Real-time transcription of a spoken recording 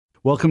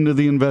Welcome to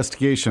The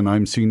Investigation.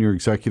 I'm Senior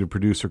Executive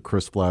Producer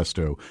Chris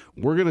Blasto.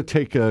 We're going to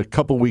take a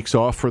couple weeks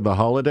off for the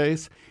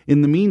holidays.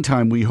 In the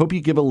meantime, we hope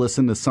you give a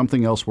listen to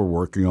something else we're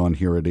working on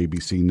here at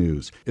ABC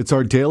News. It's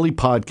our daily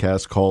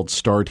podcast called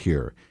Start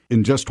Here.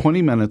 In just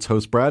 20 minutes,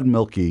 host Brad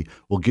Milkey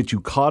will get you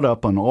caught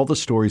up on all the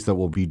stories that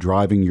will be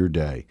driving your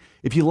day.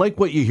 If you like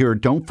what you hear,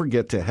 don't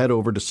forget to head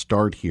over to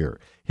Start Here.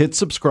 Hit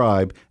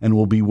subscribe, and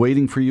we'll be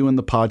waiting for you in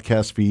the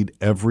podcast feed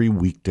every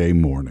weekday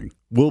morning.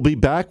 We'll be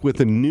back with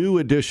a new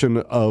edition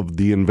of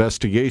The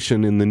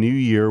Investigation in the new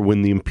year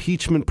when the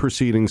impeachment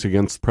proceedings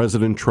against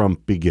President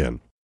Trump begin.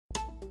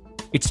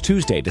 It's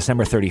Tuesday,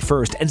 December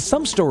 31st, and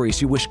some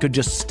stories you wish could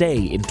just stay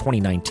in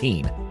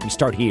 2019. We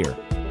start here.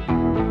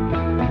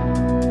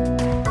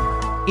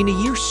 In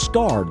a year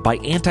scarred by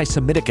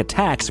anti-Semitic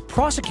attacks,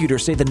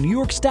 prosecutors say the New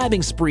York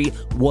stabbing spree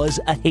was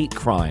a hate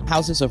crime.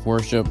 Houses of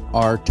worship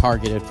are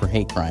targeted for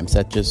hate crimes.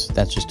 That's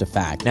just a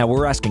fact. Now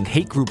we're asking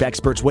hate group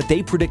experts what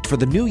they predict for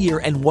the new year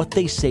and what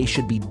they say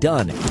should be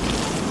done.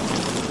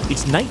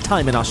 It's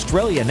nighttime in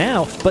Australia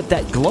now, but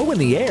that glow in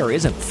the air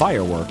isn't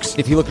fireworks.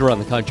 If you look around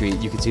the country,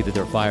 you can see that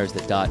there are fires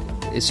that dot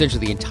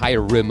essentially the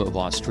entire rim of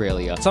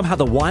Australia. Somehow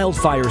the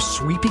wildfires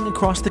sweeping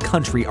across the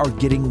country are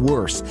getting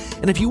worse.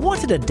 And if you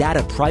wanted a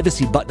data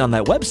privacy button on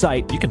that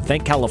website, you can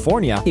thank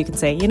California. You can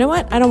say, you know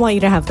what? I don't want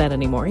you to have that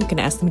anymore. You can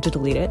ask them to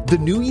delete it. The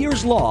New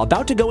Year's law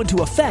about to go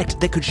into effect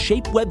that could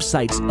shape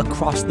websites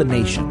across the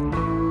nation.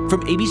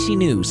 From ABC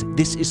News,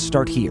 this is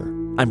Start Here.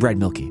 I'm Brad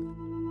Milkey.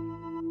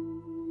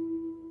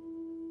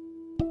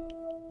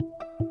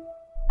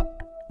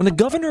 When the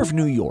governor of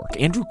New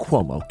York, Andrew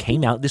Cuomo,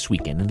 came out this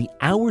weekend in the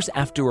hours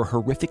after a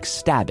horrific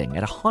stabbing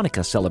at a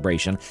Hanukkah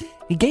celebration,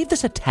 he gave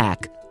this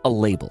attack a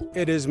label.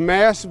 It is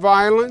mass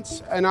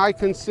violence, and I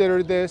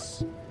consider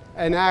this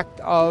an act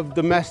of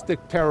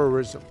domestic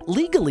terrorism.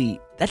 Legally,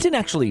 that didn't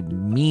actually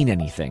mean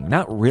anything.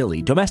 Not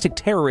really. Domestic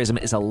terrorism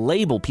is a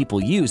label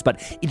people use,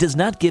 but it does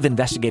not give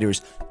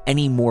investigators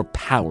any more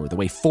power the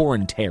way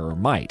foreign terror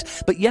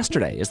might. But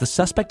yesterday, as the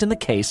suspect in the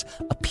case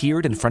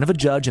appeared in front of a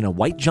judge in a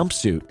white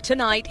jumpsuit.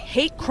 Tonight,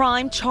 hate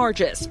crime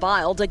charges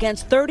filed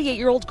against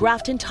 38-year-old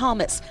Grafton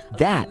Thomas.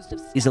 That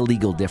is a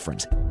legal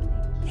difference.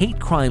 Hate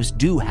crimes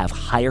do have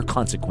higher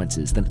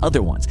consequences than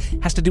other ones.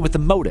 It has to do with the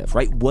motive,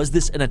 right? Was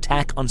this an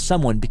attack on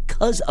someone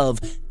because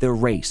of their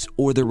race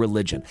or their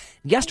religion?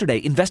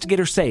 Yesterday,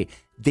 investigators say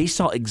they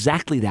saw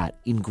exactly that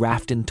in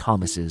Grafton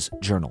Thomas's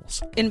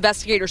journals.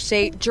 Investigators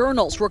say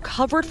journals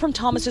recovered from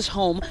Thomas's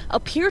home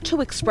appear to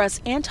express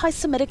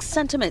anti-Semitic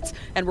sentiments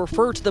and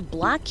refer to the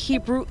Black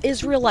Hebrew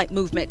Israelite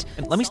movement.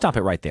 And let me stop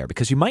it right there,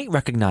 because you might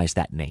recognize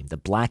that name, the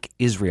Black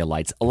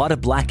Israelites. A lot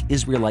of Black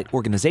Israelite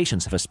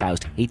organizations have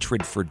espoused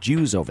hatred for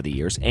Jews over the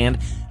years, and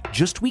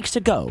just weeks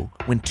ago,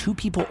 when two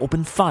people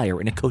opened fire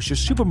in a kosher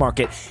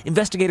supermarket,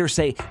 investigators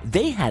say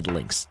they had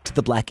links to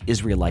the Black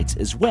Israelites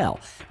as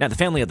well. Now, the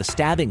family of the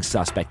stabbing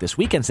suspect this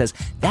weekend says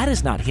that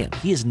is not him.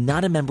 He is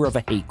not a member of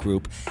a hate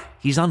group.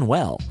 He's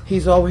unwell.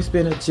 He's always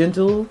been a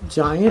gentle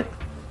giant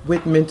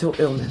with mental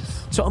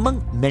illness. So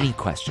among many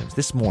questions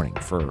this morning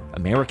for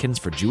Americans,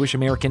 for Jewish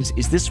Americans,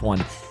 is this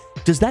one: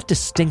 does that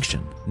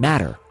distinction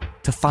matter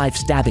to 5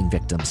 stabbing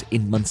victims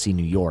in Muncie,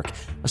 New York?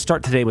 Let's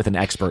start today with an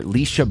expert.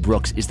 Leisha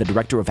Brooks is the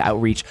Director of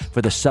Outreach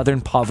for the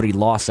Southern Poverty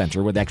Law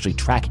Center, where they actually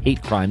track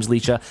hate crimes.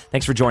 Leisha,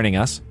 thanks for joining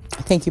us.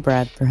 Thank you,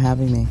 Brad, for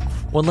having me.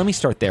 Well, let me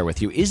start there with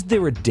you. Is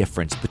there a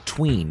difference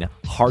between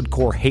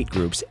hardcore hate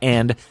groups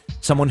and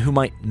someone who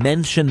might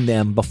mention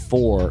them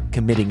before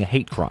committing a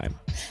hate crime?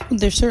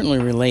 They're certainly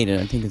related.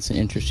 I think it's an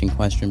interesting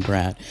question,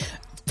 Brad.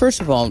 First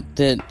of all,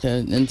 the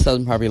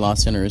Southern Poverty Law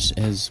Center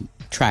has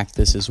tracked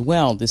this as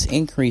well. This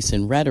increase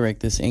in rhetoric,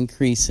 this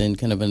increase in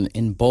kind of an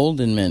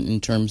emboldenment in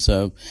terms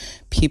of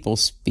people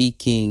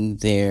speaking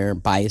their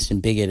biased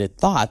and bigoted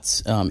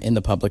thoughts in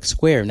the public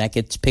square, and that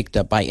gets picked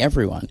up by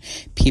everyone.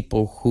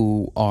 People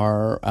who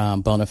are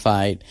bona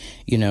fide,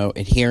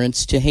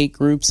 adherents to hate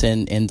groups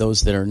and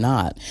those that are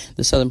not.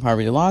 The Southern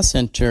Poverty Law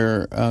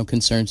Center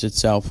concerns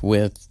itself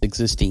with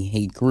existing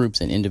hate groups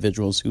and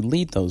individuals who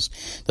lead those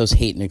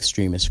hate and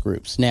extremist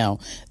groups. Now,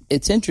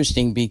 it's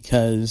interesting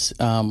because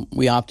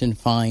we often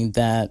find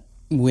that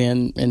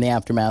when in the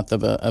aftermath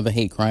of a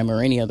hate crime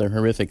or any other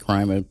horrific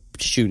crime, a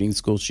shooting,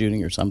 school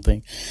shooting or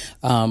something,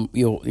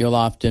 you'll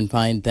often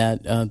find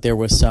that there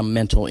was some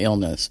mental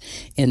illness.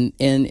 And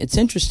it's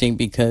interesting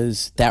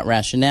because that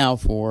rationale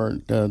for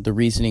the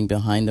reasoning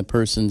behind the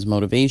person's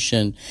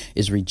motivation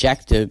is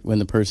rejected when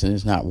the person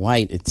is not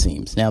white, it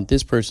seems. Now,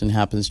 this person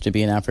happens to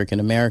be an African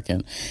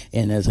American,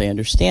 and as I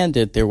understand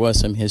it, there was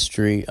some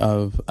history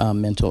of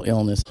mental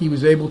illness. He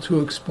was able to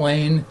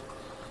explain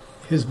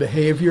his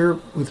behavior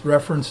with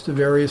reference to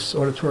various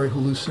auditory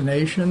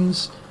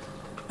hallucinations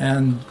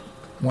and,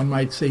 one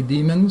might say,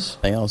 demons.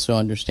 I also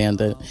understand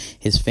that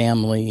his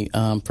family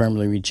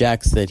firmly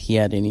rejects that he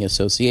had any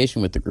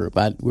association with the group.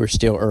 We're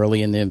still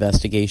early in the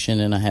investigation,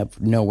 and I have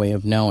no way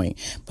of knowing.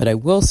 But I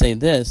will say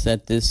this,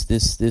 that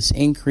this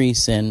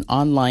increase in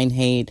online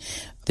hate,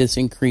 this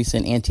increase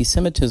in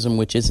anti-Semitism,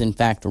 which is in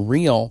fact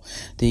real,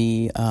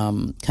 the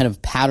kind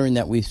of pattern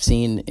that we've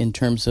seen in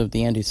terms of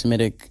the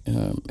anti-Semitic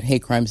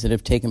hate crimes that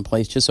have taken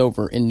place just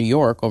over in New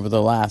York over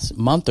the last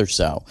month or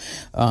so.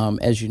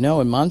 As you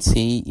know, in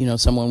Muncie,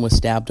 someone was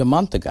stabbed a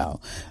month ago.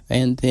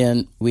 And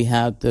then we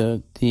had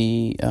the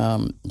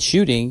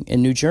shooting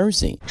in New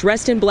Jersey.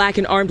 Dressed in black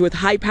and armed with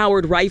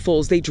high-powered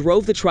rifles, they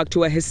drove the truck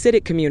to a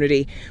Hasidic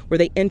community where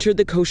they entered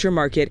the kosher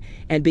market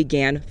and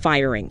began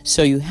firing.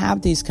 So you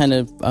have these kind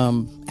of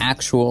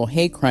actual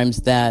hate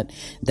crimes that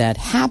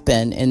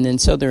happen, and then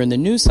so they're in the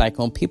news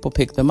cycle, and people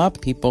pick them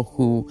up, people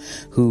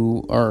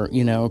who are,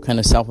 kind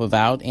of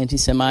self-avowed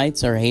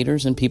anti-Semites or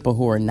haters, and people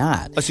who are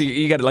not. So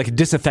you got like a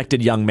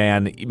disaffected young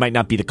man. He might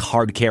not be the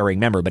card-carrying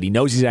member, but he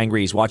knows he's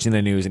angry, he's watching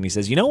the news, and he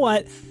says, you know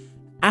what?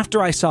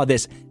 After I saw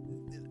this,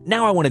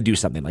 now I want to do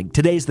something. Like,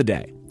 today's the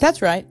day.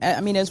 That's right.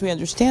 I mean, as we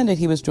understand it,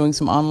 he was doing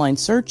some online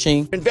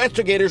searching.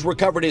 Investigators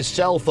recovered his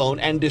cell phone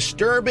and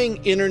disturbing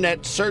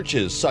internet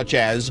searches such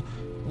as,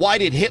 why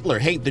did Hitler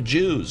hate the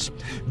Jews?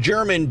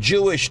 German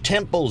Jewish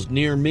temples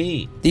near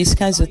me. These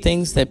kinds of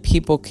things that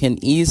people can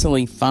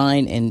easily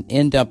find and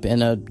end up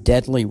in a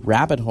deadly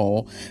rabbit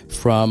hole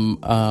from,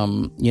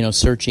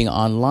 searching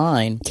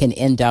online can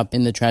end up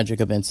in the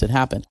tragic events that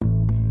happen.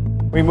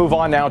 We move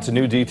on now to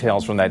new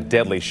details from that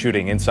deadly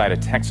shooting inside a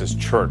Texas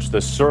church.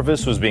 The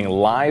service was being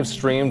live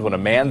streamed when a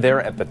man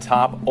there at the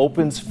top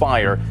opens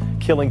fire,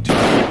 killing 2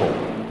 people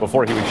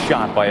before he was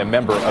shot by a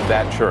member of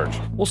that church.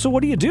 Well, so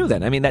what do you do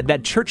then? I mean,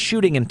 that church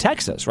shooting in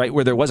Texas, right,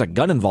 where there was a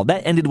gun involved,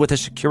 that ended with a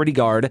security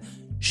guard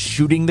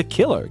shooting the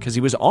killer because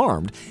he was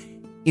armed.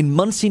 In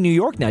Muncie, New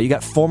York now, you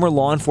got former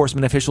law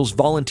enforcement officials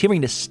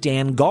volunteering to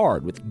stand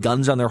guard with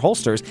guns on their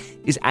holsters.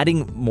 Is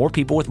adding more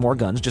people with more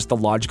guns just the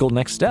logical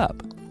next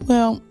step?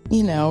 Well,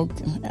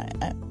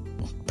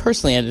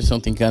 personally, I just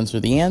don't think guns are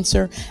the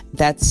answer.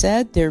 That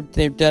said, there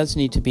does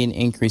need to be an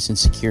increase in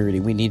security.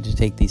 We need to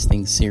take these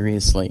things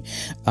seriously.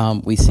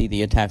 We see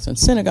the attacks on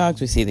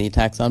synagogues. We see the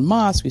attacks on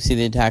mosques. We see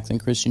the attacks on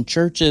Christian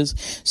churches.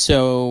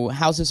 So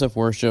houses of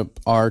worship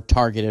are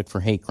targeted for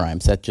hate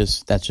crimes. That's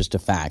just a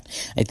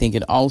fact. I think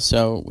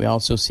we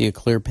also see a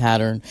clear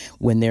pattern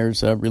when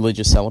there's a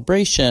religious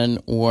celebration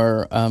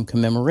or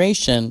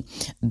commemoration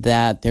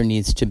that there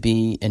needs to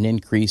be an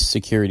increased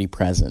security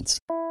presence.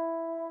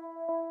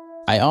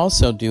 I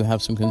also do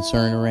have some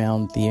concern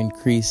around the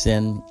increase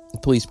in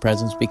police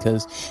presence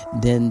because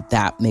then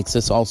that makes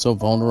us also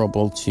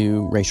vulnerable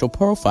to racial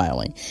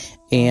profiling.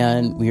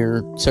 And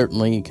we're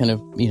certainly kind of,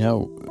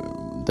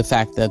 the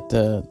fact that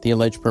the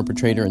alleged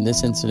perpetrator in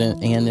this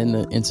incident and in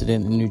the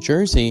incident in New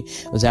Jersey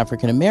was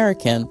African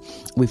American,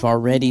 we've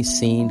already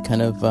seen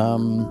kind of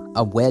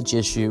a wedge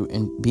issue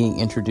in being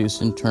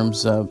introduced in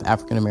terms of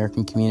African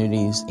American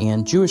communities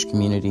and Jewish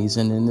communities,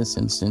 and in this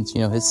instance,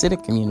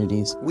 Hasidic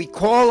communities. We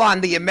call on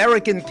the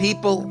American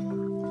people,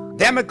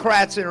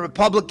 Democrats and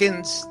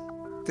Republicans,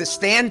 to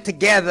stand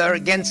together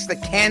against the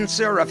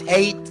cancer of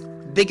hate,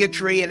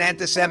 bigotry, and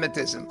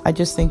anti-Semitism. I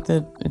just think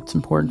that it's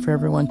important for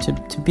everyone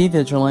to be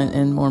vigilant,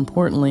 and more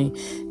importantly,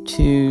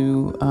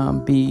 to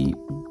be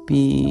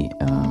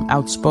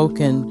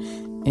outspoken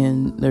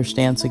in their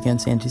stance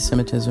against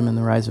anti-Semitism and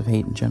the rise of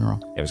hate in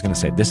general. I was going to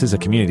say, this is a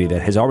community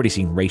that has already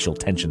seen racial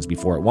tensions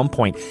before. At one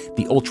point,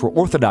 the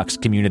ultra-Orthodox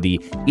community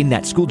in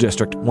that school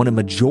district won a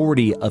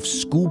majority of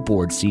school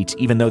board seats,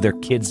 even though their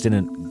kids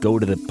didn't go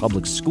to the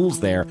public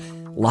schools there.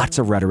 Lots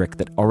of rhetoric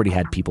that already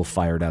had people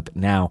fired up.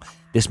 Now,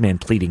 this man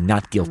pleading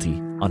not guilty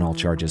on all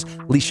charges.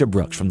 Leisha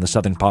Brooks from the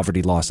Southern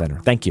Poverty Law Center.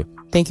 Thank you.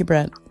 Thank you,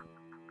 Brett.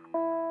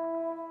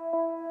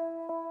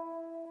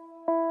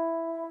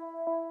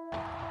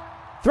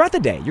 Throughout the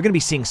day, you're going to be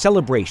seeing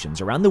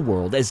celebrations around the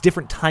world as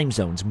different time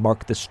zones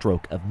mark the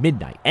stroke of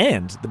midnight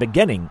and the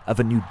beginning of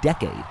a new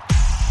decade.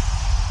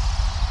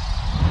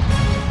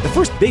 The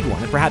first big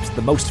one, and perhaps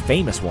the most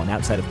famous one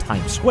outside of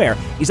Times Square,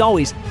 is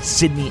always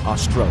Sydney,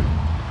 Australia.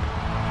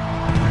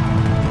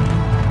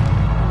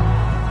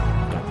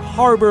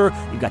 Harbor,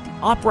 you've got the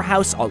Opera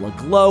House all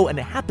aglow, and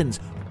it happens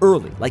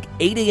early, like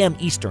 8 a.m.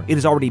 Eastern. It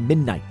is already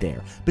midnight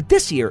there. But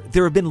this year,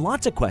 there have been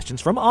lots of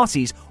questions from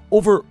Aussies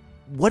over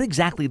what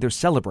exactly they're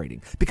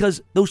celebrating,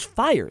 because those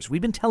fires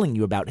we've been telling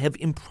you about have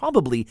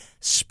improbably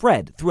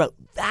spread throughout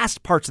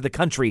vast parts of the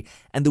country,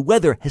 and the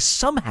weather has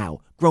somehow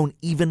grown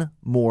even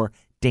more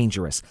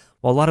dangerous.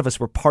 While a lot of us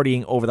were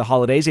partying over the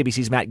holidays,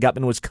 ABC's Matt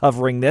Gutman was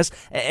covering this.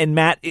 And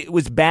Matt, it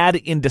was bad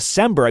in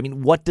December. I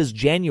mean, what does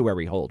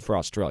January hold for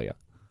Australia?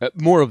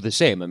 More of the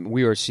same. I mean,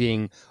 we are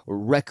seeing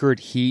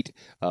record heat,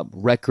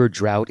 record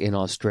drought in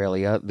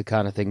Australia, the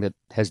kind of thing that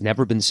has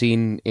never been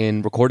seen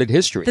in recorded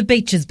history. The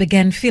beaches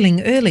began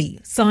filling early,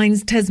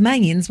 signs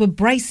Tasmanians were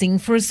bracing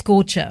for a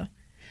scorcher.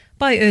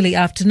 By early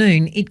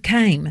afternoon, it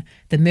came.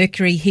 The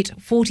mercury hit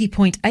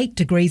 40.8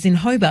 degrees in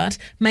Hobart,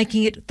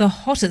 making it the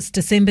hottest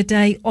December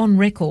day on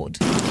record.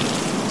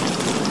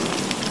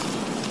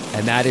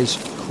 And that is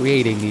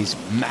creating these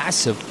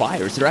massive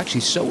fires that are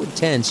actually so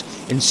intense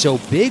and so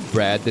big,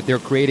 Brad, that they're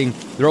creating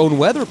their own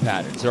weather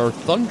patterns. There are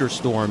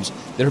thunderstorms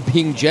that are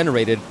being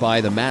generated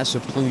by the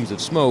massive plumes of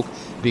smoke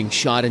being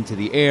shot into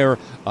the air.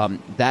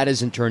 That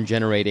is in turn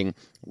generating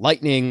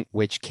lightning,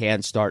 which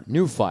can start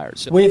new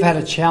fires. We've had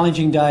a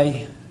challenging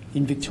day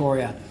in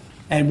Victoria,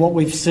 and what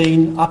we've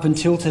seen up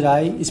until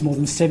today is more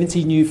than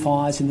 70 new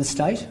fires in the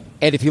state.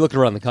 And if you look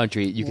around the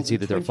country, you can see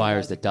that there are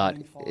fires that dot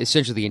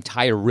essentially the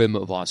entire rim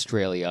of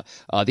Australia.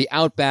 The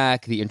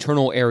outback, the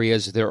internal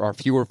areas, there are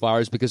fewer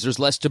fires because there's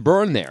less to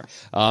burn there.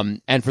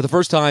 And for the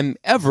first time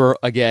ever,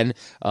 again,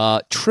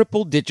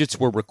 triple digits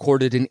were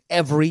recorded in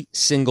every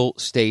single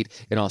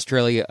state in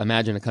Australia.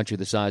 Imagine a country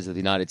the size of the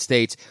United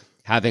States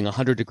having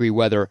 100-degree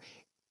weather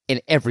in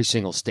every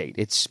single state.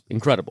 It's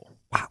incredible.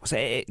 Wow.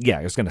 Yeah,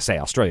 I was going to say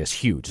Australia's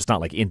huge. It's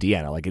not like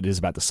Indiana, like it is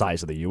about the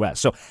size of the U.S.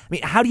 So, I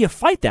mean, how do you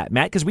fight that,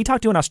 Matt? Because we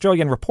talked to an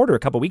Australian reporter a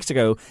couple weeks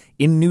ago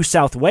in New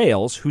South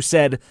Wales who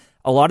said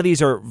a lot of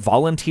these are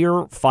volunteer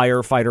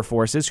firefighter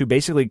forces who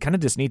basically kind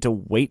of just need to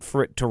wait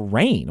for it to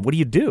rain. What do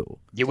you do?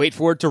 You wait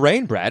for it to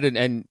rain, Brad,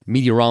 and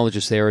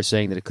meteorologists there are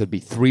saying that it could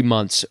be 3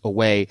 months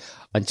away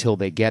until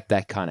they get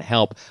that kind of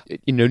help.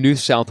 You know, New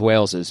South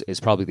Wales is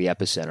probably the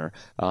epicenter.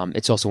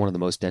 It's also one of the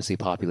most densely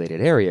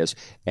populated areas,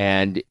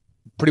 and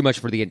pretty much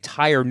for the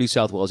entire New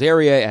South Wales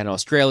area and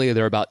Australia,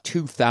 there are about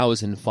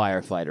 2,000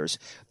 firefighters.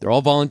 They're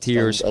all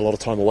volunteers. A lot of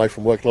time away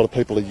from work. A lot of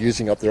people are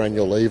using up their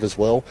annual leave as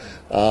well.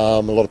 A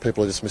lot of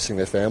people are just missing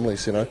their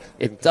families, you know.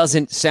 It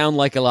doesn't sound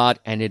like a lot,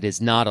 and it is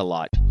not a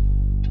lot.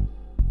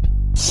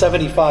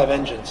 75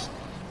 engines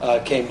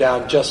came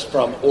down just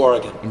from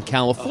Oregon. In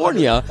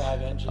California,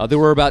 there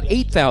were about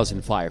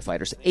 8,000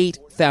 firefighters,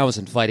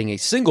 8,000 fighting a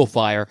single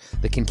fire,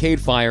 the Kincaid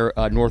Fire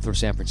north of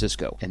San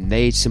Francisco. And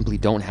they simply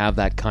don't have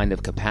that kind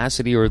of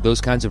capacity or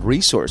those kinds of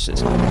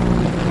resources.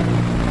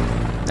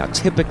 Now,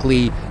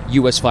 typically,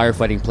 U.S.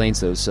 firefighting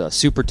planes, those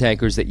super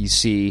tankers that you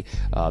see,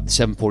 the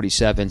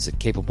 747s that are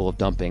capable of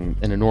dumping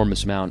an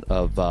enormous amount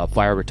of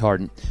fire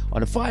retardant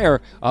on a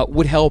fire,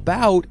 would help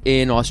out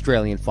in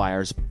Australian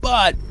fires.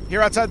 But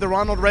here outside the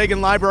Ronald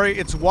Reagan Library,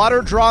 it's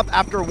water drop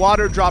after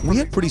water drop. We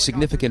had pretty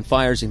significant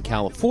fires in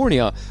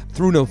California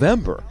through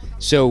November.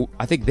 So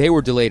I think they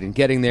were delayed in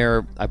getting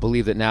there. I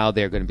believe that now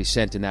they're going to be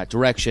sent in that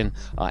direction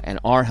and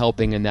are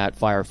helping in that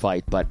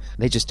firefight, but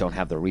they just don't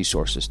have the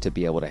resources to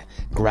be able to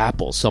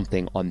grapple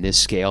something on this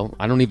scale.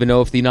 I don't even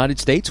know if the United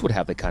States would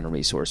have the kind of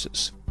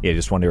resources. Yeah,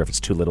 just wonder if it's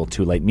too little,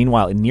 too late.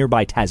 Meanwhile, in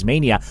nearby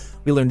Tasmania,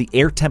 we learned the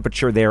air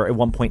temperature there at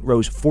one point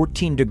rose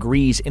 14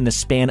 degrees in the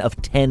span of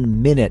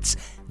 10 minutes.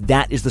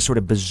 That is the sort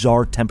of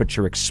bizarre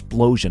temperature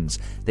explosions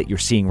that you're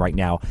seeing right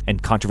now,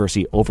 and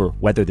controversy over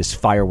whether this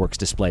fireworks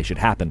display should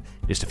happen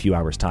in just a few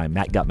hours' time.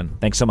 Matt Gutman,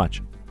 thanks so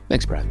much.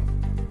 Thanks, Brad.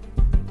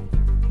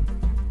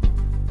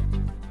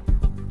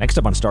 Next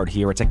up on Start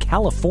Here, it's a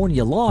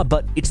California law,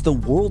 but it's the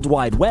World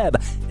Wide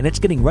Web, and it's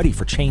getting ready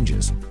for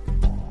changes.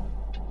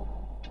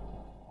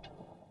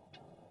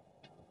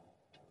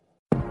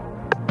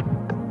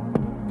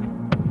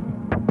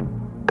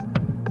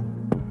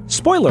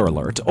 Spoiler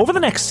alert, over the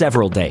next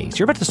several days,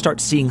 you're about to start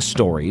seeing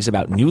stories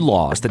about new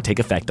laws that take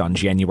effect on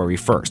January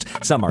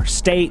 1st. Some are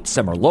state,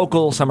 some are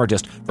local, some are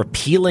just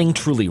repealing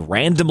truly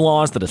random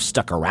laws that have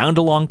stuck around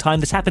a long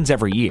time. This happens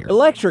every year.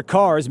 Electric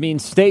cars mean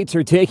states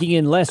are taking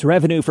in less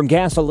revenue from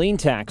gasoline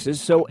taxes,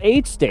 so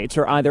 8 states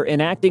are either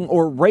enacting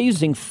or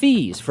raising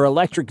fees for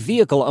electric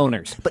vehicle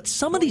owners. But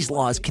some of these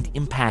laws can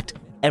impact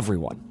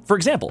everyone. For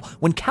example,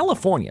 when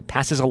California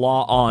passes a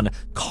law on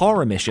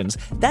car emissions,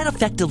 that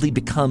effectively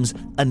becomes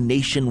a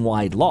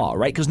nationwide law,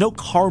 right? Because no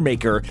car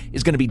maker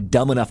is going to be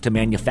dumb enough to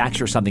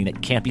manufacture something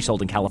that can't be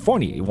sold in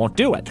California. You won't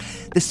do it.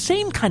 The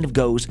same kind of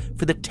goes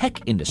for the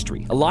tech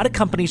industry. A lot of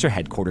companies are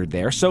headquartered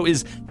there, so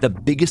is the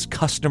biggest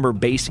customer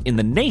base in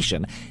the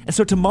nation. And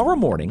so tomorrow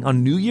morning,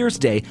 on New Year's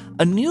Day,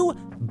 a new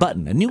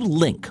button, a new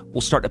link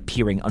will start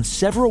appearing on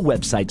several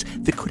websites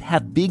that could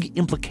have big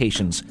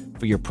implications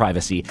for your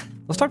privacy.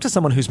 Let's talk to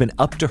someone who's been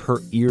up to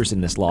her ears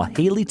in this law.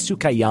 Hayley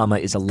Tsukayama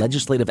is a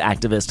legislative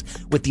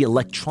activist with the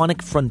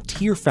Electronic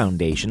Frontier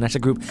Foundation. That's a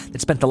group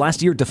that spent the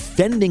last year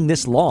defending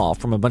this law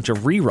from a bunch of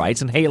rewrites.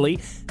 And Hayley,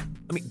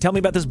 tell me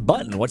about this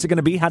button. What's it going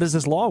to be? How does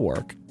this law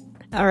work?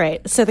 All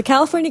right. So the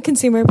California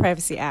Consumer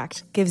Privacy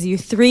Act gives you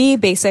 3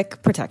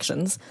 basic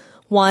protections.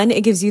 1,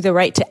 it gives you the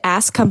right to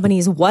ask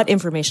companies what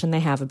information they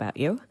have about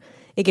you.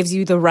 It gives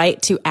you the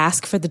right to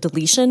ask for the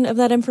deletion of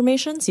that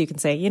information. So you can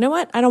say, you know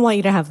what? I don't want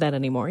you to have that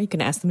anymore. You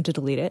can ask them to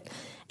delete it.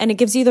 And it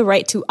gives you the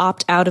right to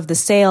opt out of the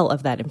sale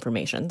of that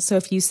information. So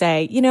if you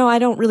say, you know, I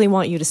don't really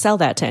want you to sell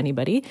that to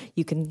anybody,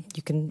 you can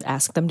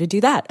ask them to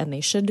do that, and they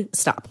should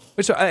stop.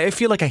 So I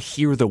feel like I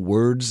hear the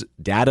words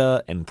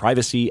data and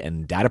privacy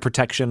and data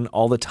protection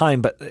all the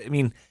time. But I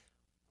mean,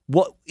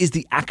 what is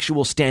the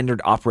actual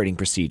standard operating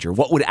procedure?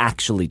 What would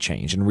actually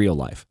change in real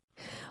life?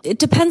 It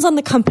depends on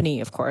the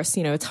company, of course.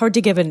 You know, it's hard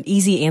to give an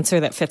easy answer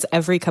that fits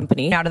every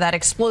company. Now to that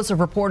explosive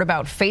report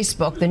about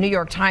Facebook, the New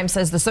York Times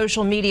says the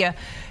social media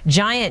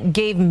giant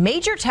gave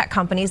major tech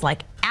companies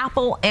like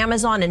Apple,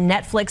 Amazon, and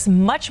Netflix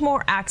much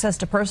more access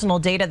to personal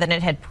data than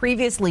it had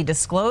previously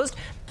disclosed.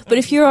 But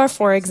if you are,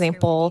 for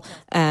example,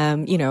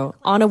 on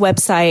a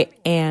website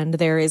and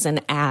there is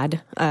an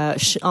ad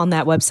on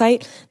that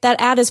website,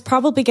 that ad is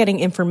probably getting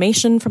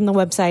information from the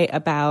website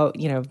about,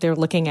 they're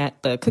looking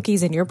at the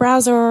cookies in your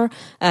browser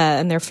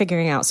and they're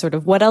figuring out sort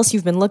of what else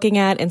you've been looking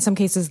at. In some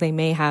cases, they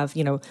may have,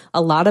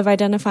 a lot of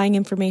identifying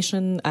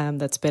information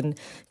that's been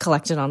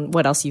collected on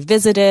what else you've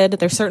visited.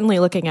 They're certainly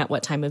looking at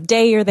what time of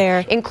day you're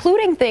there.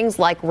 Including things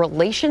like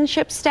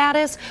relationship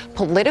status,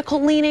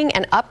 political leaning,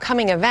 and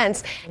upcoming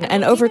events.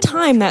 And over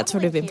time, that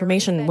sort of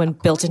information, when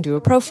built into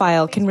a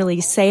profile, can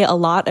really say a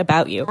lot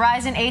about you.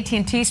 Verizon,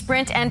 AT&T,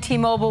 Sprint, and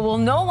T-Mobile will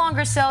no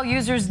longer sell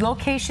users'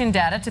 location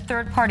data to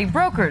third-party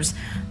brokers.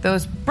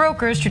 Those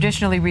brokers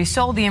traditionally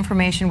resold the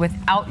information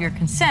without your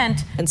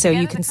consent. And so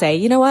you can say,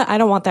 you know what, I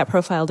don't want that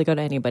profile to go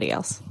to anybody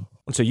else.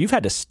 And so you've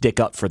had to stick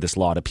up for this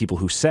law to people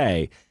who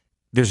say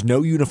there's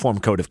no uniform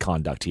code of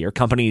conduct here.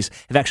 Companies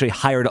have actually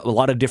hired a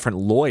lot of different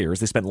lawyers.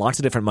 They spent lots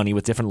of different money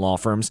with different law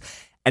firms.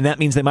 And that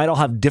means they might all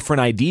have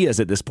different ideas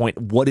at this point,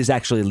 what is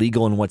actually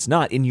legal and what's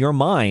not. In your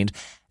mind,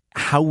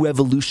 how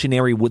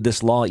revolutionary would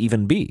this law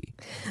even be?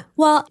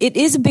 Well, it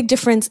is a big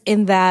difference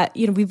in that,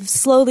 we've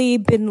slowly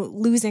been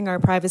losing our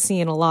privacy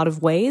in a lot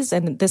of ways.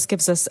 And this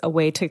gives us a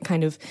way to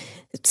kind of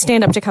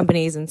stand up to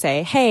companies and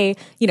say, hey,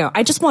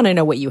 I just want to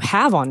know what you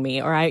have on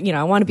me, or I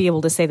want to be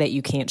able to say that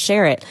you can't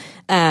share it.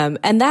 And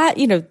that,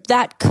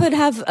 that could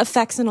have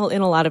effects in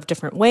a lot of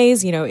different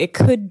ways. It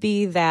could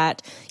be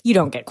that you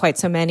don't get quite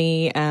so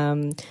many,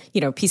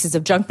 pieces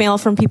of junk mail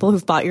from people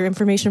who've bought your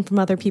information from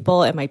other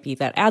people. It might be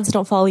that ads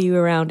don't follow you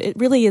around. It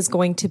really is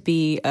going to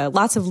be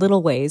lots of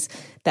little ways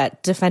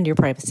that defend your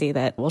privacy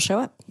that will show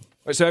up.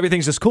 So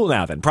everything's just cool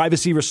now then.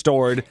 Privacy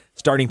restored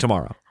starting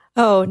tomorrow.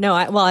 Oh, no.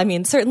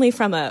 Certainly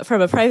from a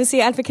privacy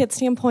advocate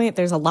standpoint,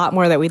 there's a lot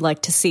more that we'd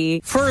like to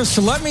see. First,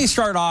 let me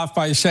start off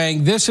by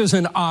saying this is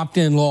an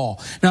opt-in law.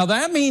 Now,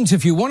 that means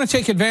if you want to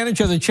take advantage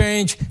of the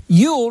change,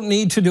 you'll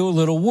need to do a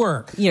little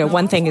work.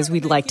 One thing is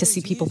we'd like to see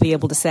people be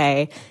able to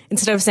say,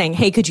 instead of saying,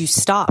 hey, could you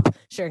stop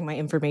sharing my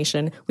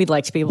information? We'd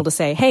like to be able to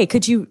say, hey,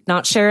 could you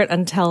not share it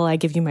until I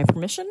give you my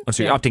permission?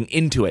 So you're opting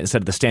into it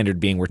instead of the standard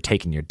being we're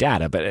taking your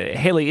data. But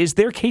Haley, is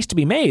there a case to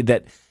be made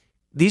that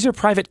these are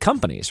private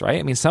companies, right?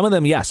 I mean, some of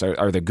them, yes,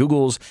 are the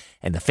Googles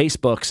and the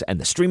Facebooks and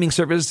the streaming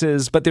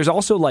services, but there's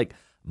also like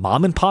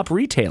mom and pop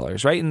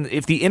retailers, right? And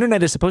if the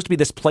internet is supposed to be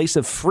this place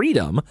of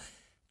freedom,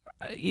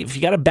 if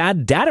you got a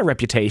bad data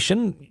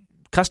reputation,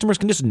 customers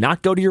can just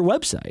not go to your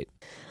website.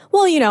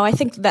 Well, I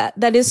think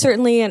that is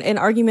certainly an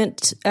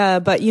argument,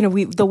 but,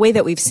 the way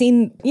that we've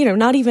seen,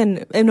 not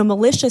even in a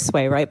malicious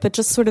way, right, but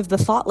just sort of the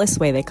thoughtless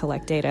way they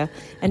collect data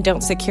and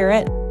don't secure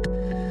it.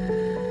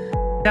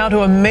 Now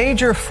to a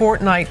major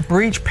Fortnite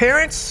breach.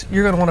 Parents,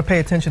 you're going to want to pay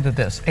attention to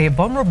this. A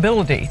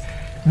vulnerability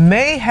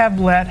may have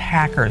let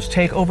hackers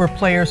take over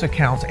players'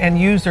 accounts and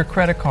use their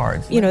credit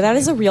cards. That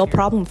is a real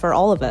problem for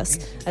all of us.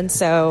 And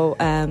so,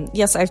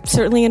 yes, I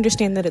certainly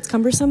understand that it's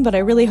cumbersome, but I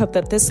really hope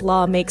that this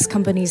law makes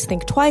companies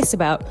think twice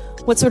about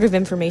what sort of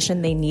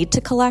information they need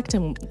to collect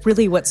and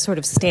really what sort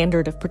of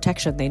standard of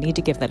protection they need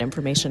to give that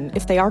information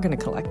if they are going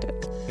to collect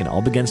it. It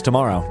all begins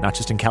tomorrow, not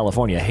just in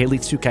California. Haley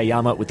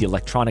Tsukayama with the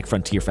Electronic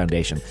Frontier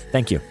Foundation.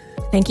 Thank you.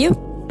 Thank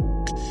you.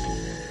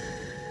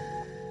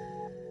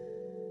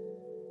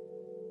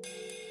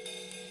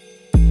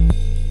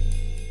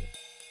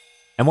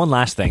 And one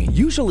last thing.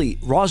 Usually,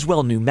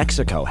 Roswell, New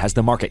Mexico has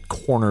the market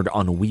cornered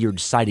on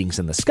weird sightings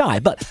in the sky,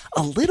 but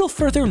a little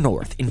further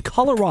north in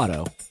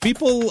Colorado,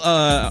 people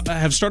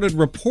have started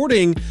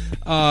reporting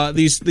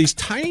these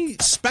tiny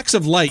specks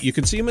of light. You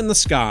can see them in the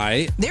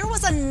sky. There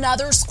was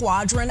another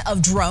squadron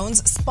of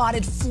drones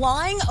spotted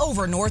flying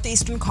over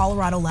northeastern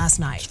Colorado last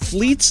night.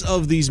 Fleets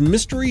of these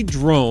mystery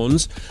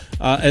drones,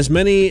 as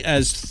many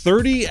as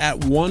 30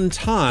 at one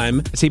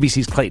time. It's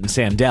ABC's Clayton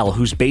Sandell,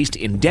 who's based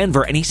in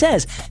Denver, and he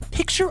says,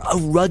 picture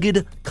a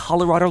rugged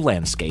Colorado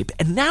landscape,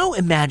 and now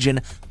imagine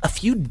a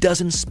few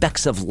dozen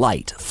specks of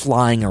light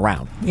flying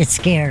around. It's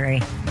scary.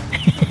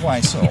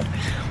 Why so?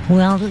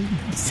 Well,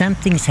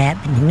 something's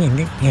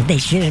happening, and they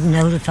should have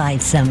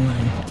notified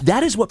someone.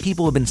 That is what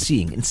people have been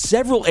seeing in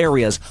several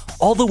areas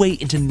all the way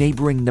into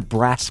neighboring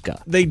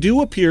Nebraska. They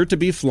do appear to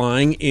be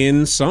flying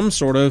in some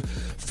sort of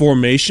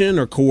formation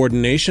or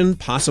coordination.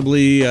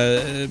 Possibly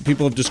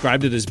people have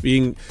described it as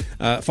being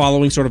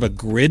following sort of a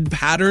grid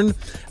pattern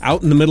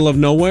out in the middle of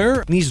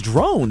nowhere. These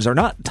drones are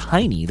not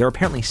tiny. They're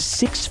apparently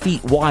 6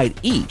 feet wide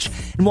each.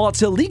 And while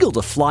it's illegal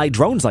to fly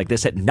drones like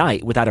this at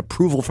night without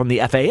approval from the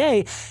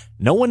FAA,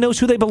 no one knows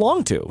who they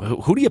belong to.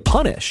 Who do you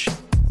punish?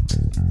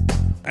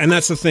 And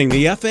that's the thing.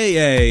 The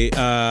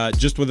FAA,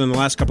 just within the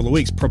last couple of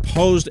weeks,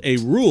 proposed a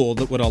rule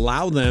that would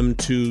allow them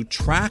to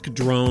track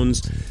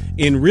drones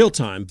in real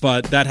time,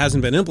 but that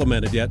hasn't been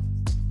implemented yet.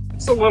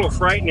 It's a little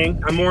frightening.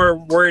 I'm more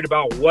worried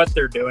about what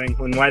they're doing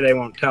and why they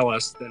won't tell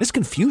us. This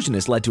confusion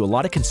has led to a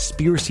lot of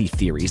conspiracy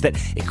theories that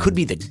it could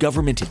be the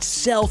government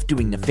itself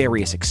doing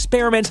nefarious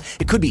experiments.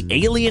 It could be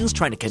aliens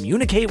trying to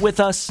communicate with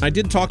us. I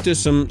did talk to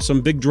some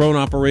big drone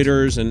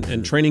operators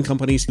and training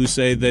companies who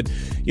say that,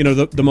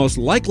 the most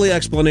likely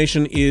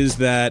explanation is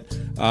that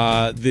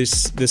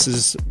this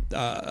is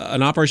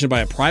an operation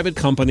by a private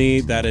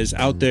company that is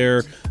out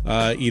there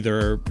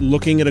either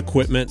looking at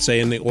equipment,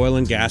 say in the oil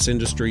and gas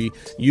industry,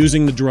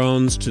 using the drones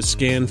to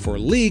scan for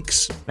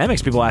leaks. That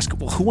makes people ask,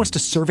 well, who wants to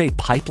survey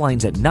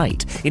pipelines at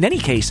night? In any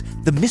case,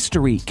 the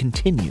mystery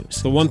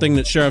continues. The one thing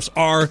that sheriffs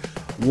are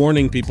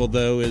warning people,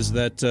 though, is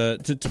that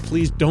to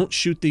please don't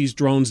shoot these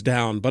drones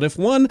down. But if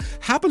one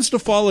happens to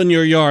fall in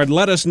your yard,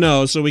 let us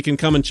know so we can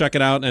come and check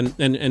it out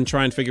and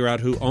try and figure out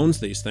who owns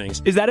these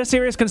things. Is that a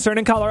serious concern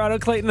in Colorado,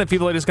 Clayton, that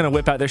people are just going to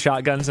whip out their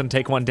shotguns and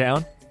take one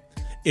down?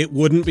 It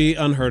wouldn't be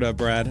unheard of,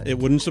 Brad. It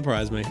wouldn't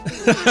surprise me.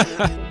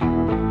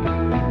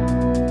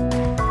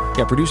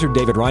 Yeah, producer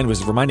David Ryan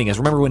was reminding us,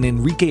 remember when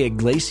Enrique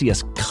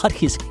Iglesias cut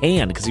his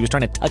hand because he was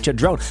trying to touch a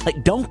drone?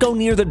 Like, don't go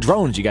near the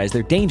drones, you guys.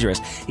 They're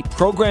dangerous. A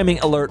programming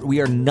alert,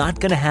 we are not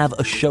going to have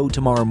a show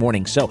tomorrow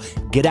morning. So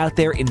get out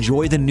there,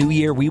 enjoy the new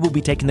year. We will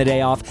be taking the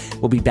day off.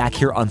 We'll be back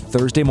here on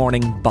Thursday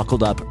morning,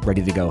 buckled up,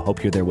 ready to go.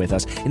 Hope you're there with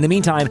us. In the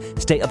meantime,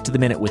 stay up to the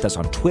minute with us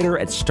on Twitter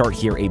at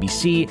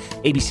StartHereABC,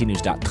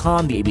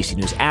 abcnews.com, the ABC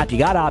News app. You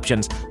got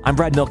options. I'm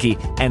Brad Milkey,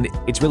 and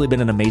it's really been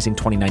an amazing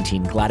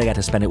 2019. Glad I got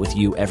to spend it with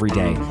you every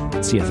day.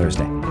 See you Thursday.